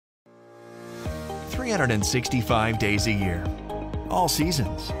365 days a year, all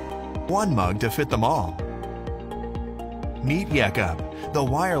seasons. One mug to fit them all. Meet Yecup, the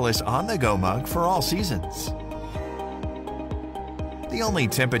wireless on-the-go mug for all seasons. The only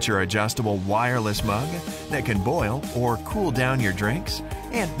temperature-adjustable wireless mug that can boil or cool down your drinks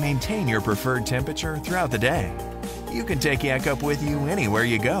and maintain your preferred temperature throughout the day. You can take Yecup with you anywhere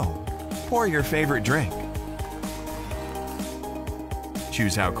you go. Pour your favorite drink.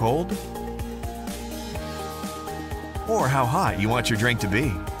 Choose how cold or how hot you want your drink to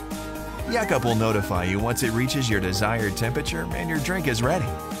be. Yecup will notify you once it reaches your desired temperature and your drink is ready.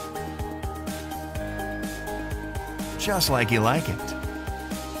 Just like you like it.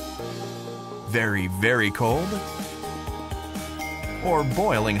 Very, very cold or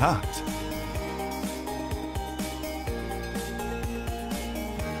boiling hot.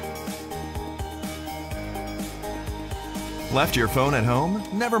 Left your phone at home?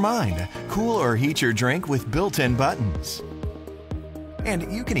 Never mind. Cool or heat your drink with built-in buttons. And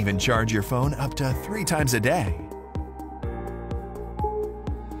you can even charge your phone up to 3 times a day.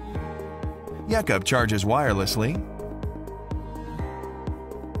 Yecup charges wirelessly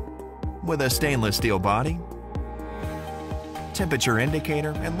with a stainless steel body, temperature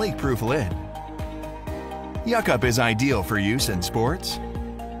indicator, and leak-proof lid. Yecup is ideal for use in sports,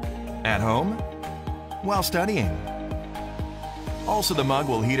 at home, while studying. Also, the mug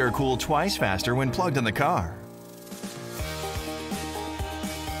will heat or cool twice faster when plugged in the car.